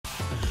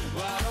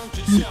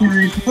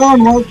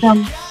Warm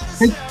welcome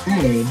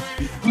today.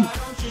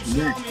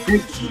 Yeah,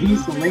 Big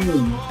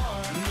Lane.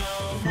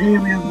 Today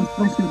we have a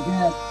special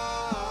guest.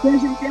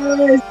 Special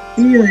guest,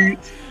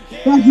 Felix.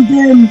 Back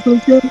again, so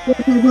show us what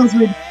my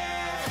buzzword.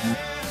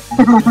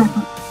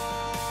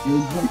 He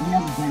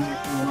hasn't been here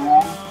for a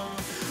while.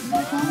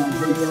 Back on my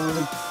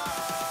videos.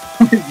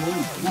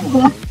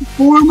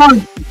 4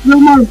 months. 2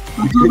 months.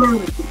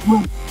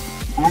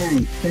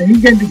 Alright, so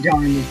he's gonna be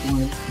drawing this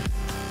one.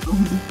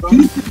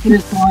 He's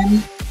this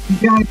one. He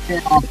got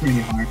it all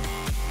pretty hard.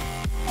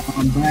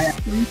 But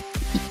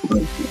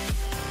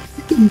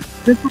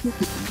this one is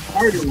the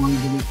harder one,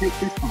 but we'll take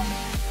this one.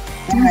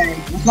 Alright,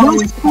 let's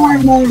always for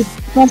my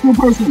special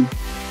person.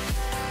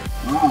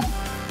 Wow,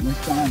 let's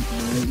go.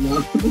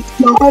 Let's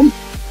go.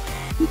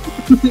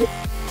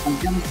 I was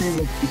gonna say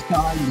let's go.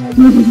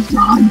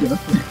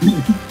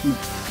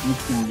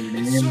 Let's go,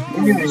 man.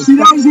 Anyway, she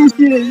knows who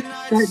she is.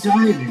 Start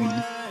driving.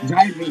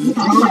 Driving.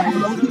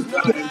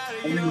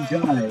 And then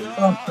drive.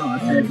 Oh,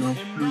 God. Alright.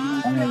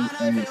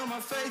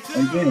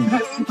 Again.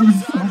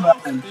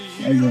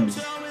 Again.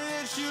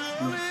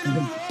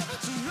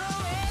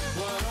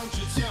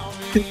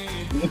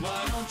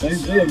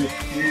 That's it.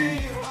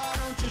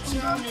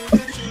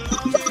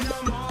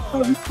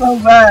 I'm so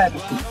bad.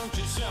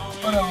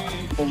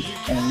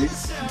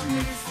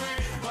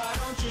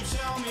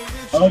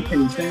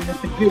 Okay, same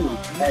with the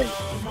goose. Hey,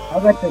 how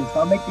about this?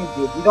 I'll make you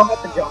goose. You don't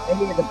have to draw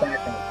any of the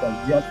background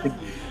stuff, just the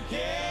goose.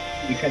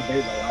 Because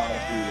there's a lot of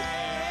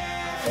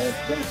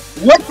goose.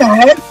 What the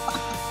heck?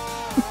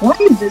 Why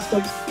is this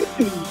so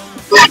stupid?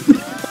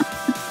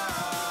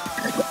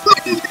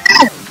 What is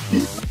that?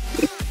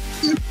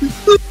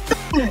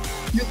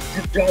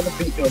 Just draw the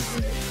beak over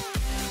it.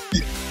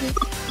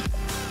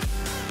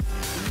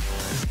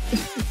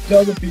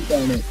 Draw the beak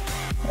on it.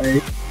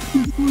 Alright.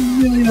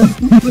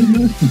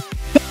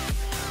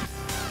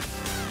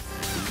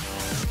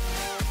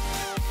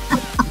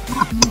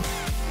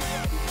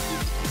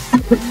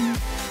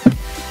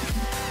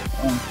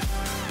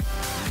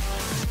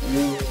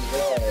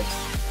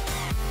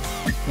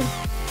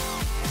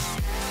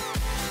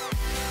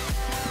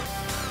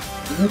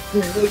 Look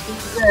at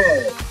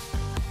that.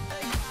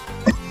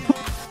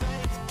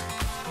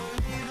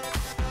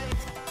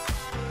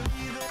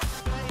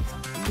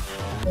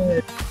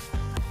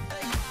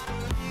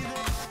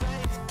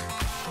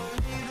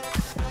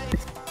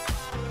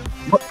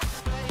 What?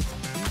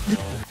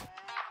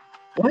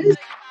 What is?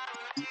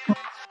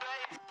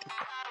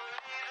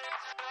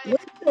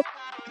 What the?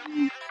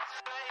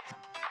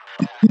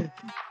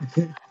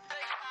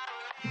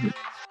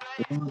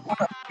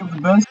 The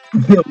best.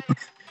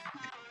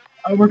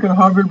 I work at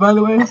Harvard, by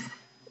the way.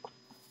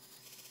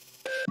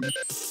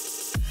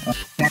 I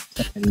can't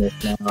second this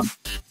now.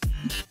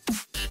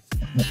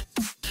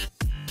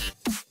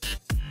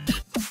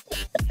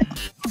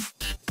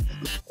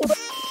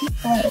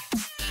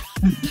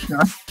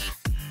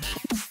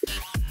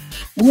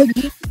 What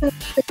is that?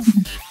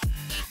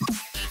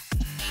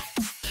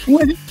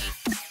 What is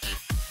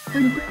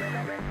that?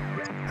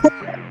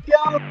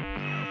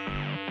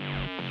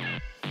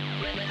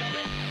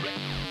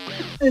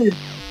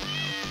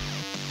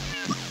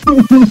 Oh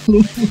my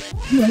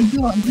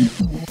God!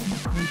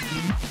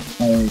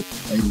 Alright,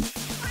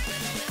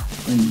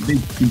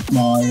 big too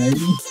small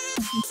already.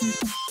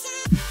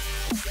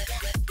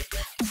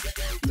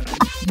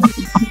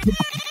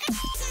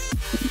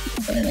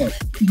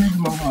 Here's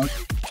my mohawk.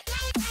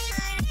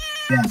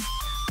 Yeah.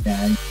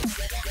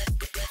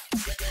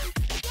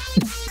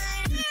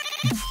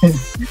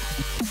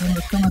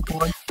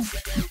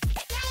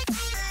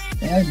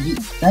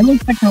 That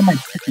looks like how my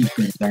turkey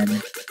shirts are.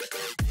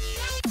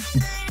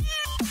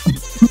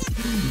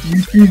 You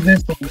see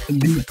this on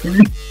the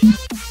three?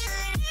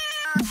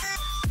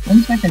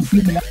 Looks like a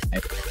human eye.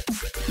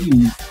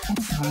 Jeez.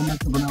 How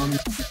much of an eye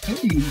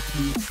you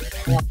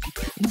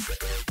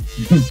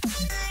can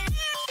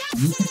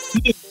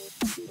see it.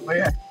 Oh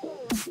yeah.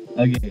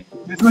 Okay.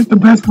 This was the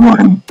best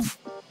one.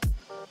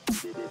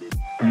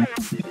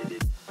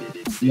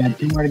 You got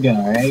 2 more to go,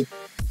 alright?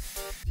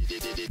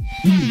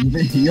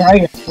 You're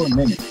already at 4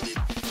 minutes.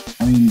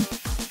 I mean,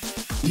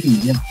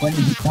 geez, you have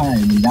plenty of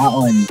time. And that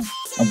one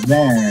up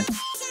there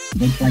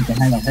looks like it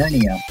has a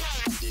hernia.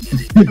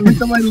 Every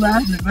time I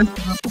laugh, it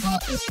messes up a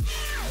lot.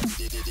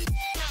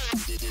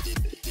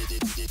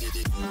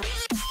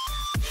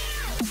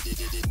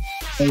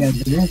 So yeah,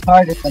 this is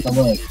harder than it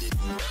looks.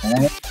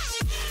 Alright?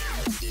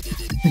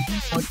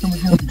 Why someone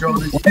gonna draw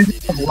this? Why is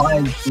it the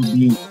lines for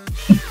you?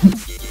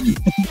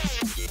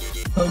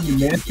 Oh, you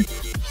man.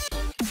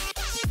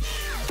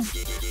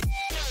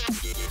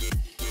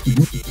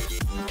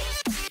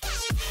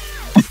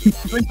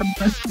 It's like the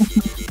best one.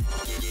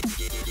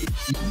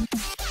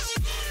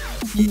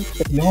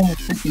 You almost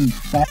freaking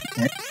fat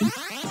Texas.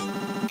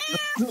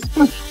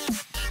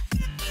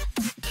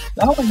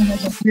 That one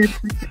has a weird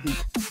freaking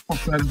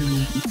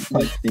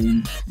thing.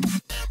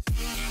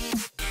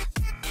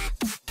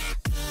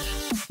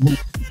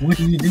 What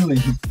are you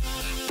doing?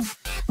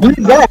 What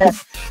is that?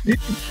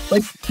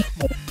 Like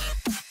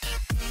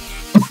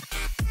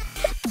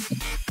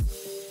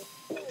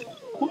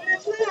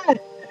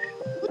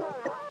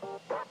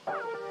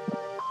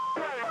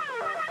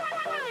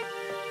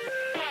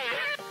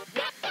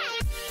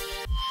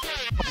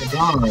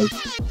god.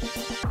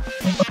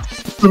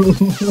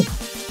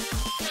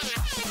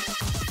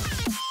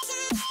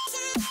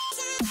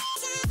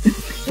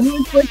 It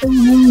looks like a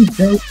really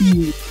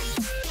dopey,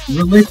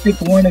 realistic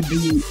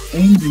wannabe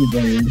Angry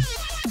Bird.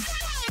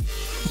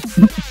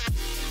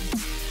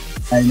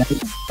 Alright,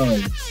 nice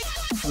color.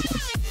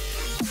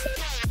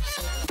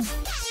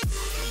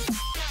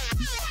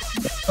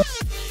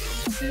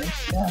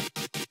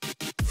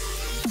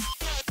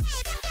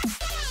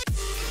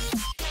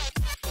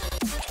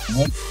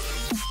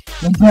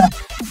 Yeah.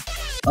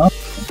 Oh, I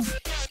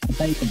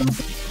thought you were about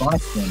to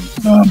Boston.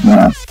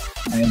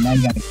 Alright, now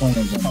you got a color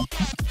them.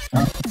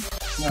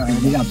 Alright,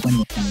 we got plenty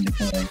of time to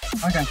color.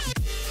 I got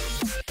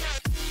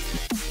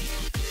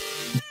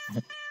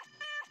you.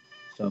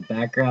 So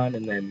background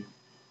and then,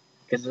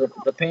 because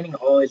the painting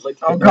always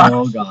looks. Oh god.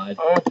 Oh god.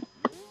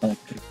 Oh.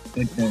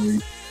 Good color.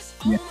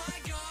 Yeah.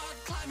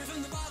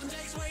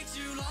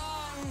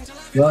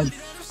 Good.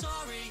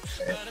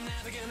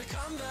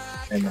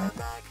 And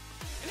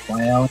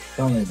why else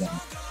color them?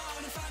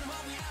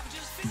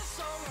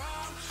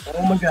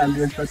 Oh my god, I'm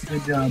doing such a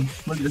good job.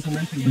 Look at this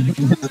amazing.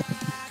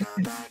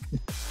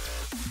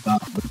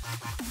 God,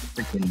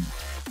 freaking.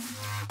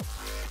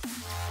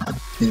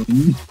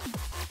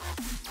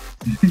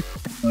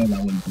 Oh, that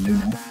one's blue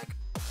now.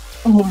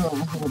 Oh,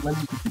 hold on, let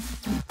me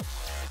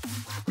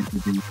It's the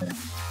blue thing.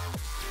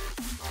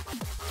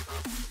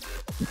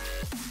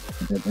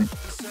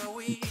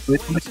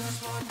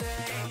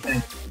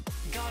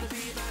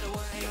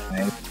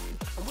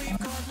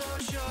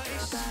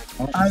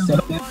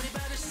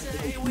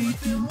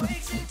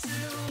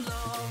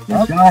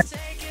 Oh god!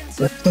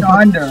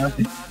 Shonda.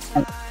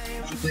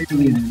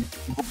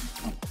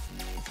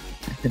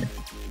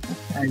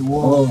 Hey,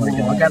 whoa, Oh my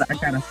god. I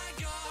gotta.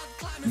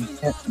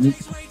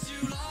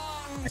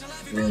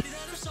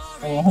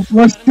 Oh,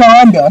 what's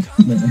Shonda?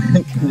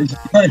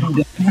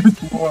 Shonda.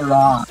 More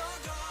rock.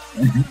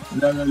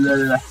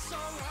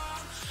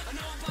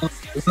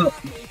 No.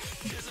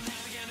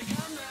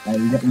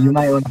 You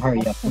might want to hurry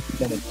up. What's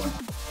the other one?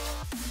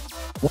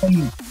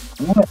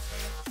 What?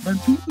 They're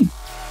pee.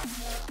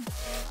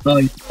 Oh,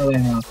 you're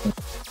throwing off the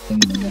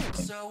thing in the next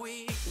thing.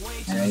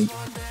 Alright.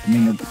 I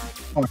mean,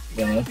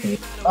 yeah, okay.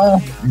 Oh.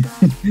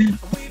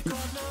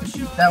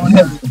 That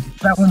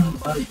one,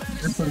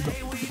 this was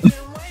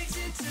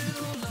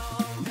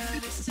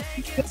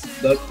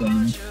Duck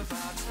thing.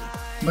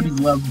 But he's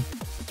loved.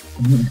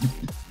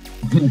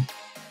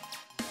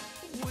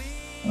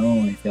 Oh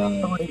my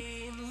god.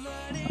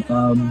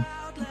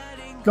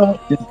 Go.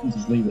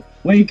 Just leave it.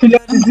 Wait, can I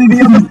see the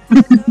other?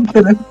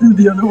 Can I see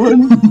the other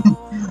one?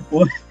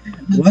 What?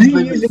 Why are you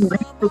using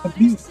red for the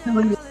beat?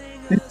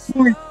 It's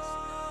sword.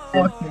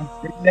 Okay.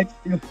 Right next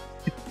to it.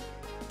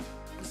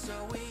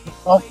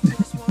 Oh.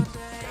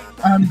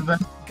 I'm the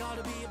best.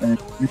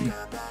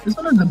 This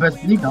one is the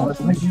best league,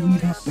 honestly. Why do you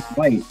leave off with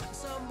white?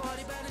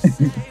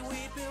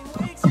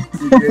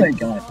 Oh my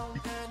god.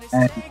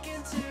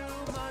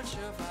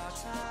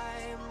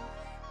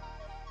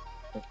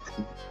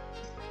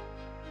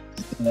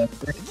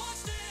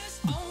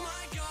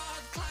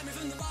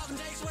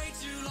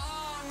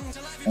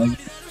 Oh,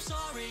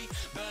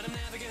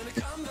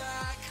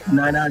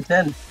 9 out of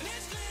 10.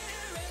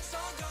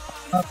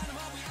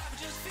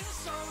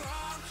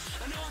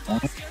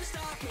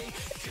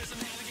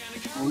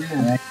 Oh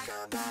yeah.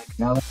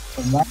 now let's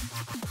come back.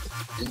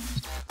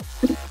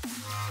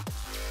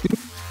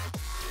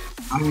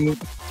 I mean,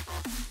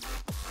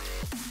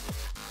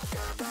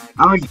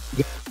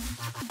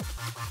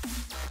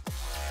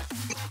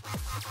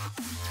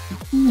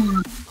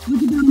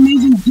 look at that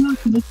amazing duck.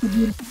 That's so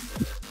beautiful.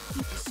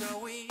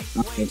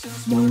 Okay,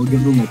 now we'll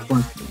give them a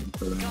plus one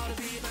for that.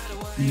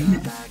 Yeah.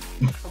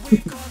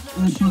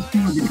 Plus 4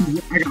 because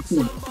I got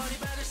 4.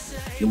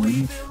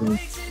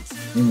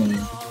 Anyway.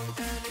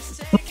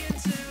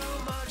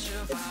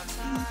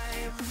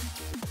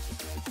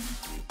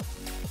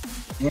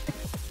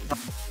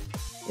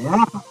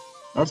 Yeah,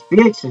 that's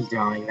Felix's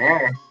drawing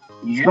there.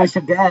 Yeah.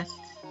 Special guest.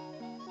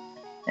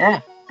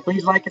 Yeah,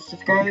 please like and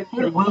subscribe.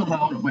 It will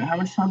help. Wait, how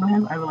much time do I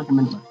have? I have like a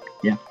minute left.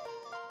 Yeah.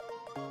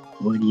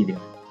 What are you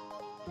doing?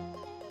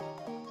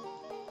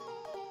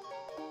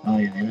 Oh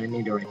yeah, and I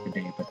need to write the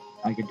date, but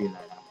I could do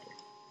that after.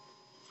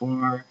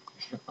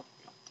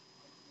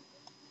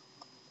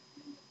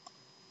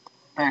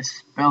 Best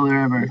speller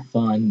ever.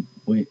 Fun.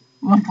 Wait.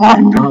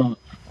 Fun. Oh,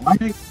 why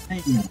did I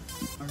say that?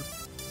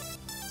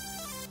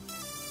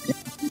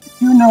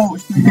 You know.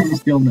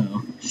 Still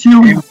no.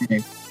 She'll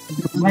Okay.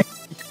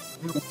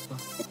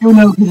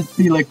 know because it's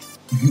Felix.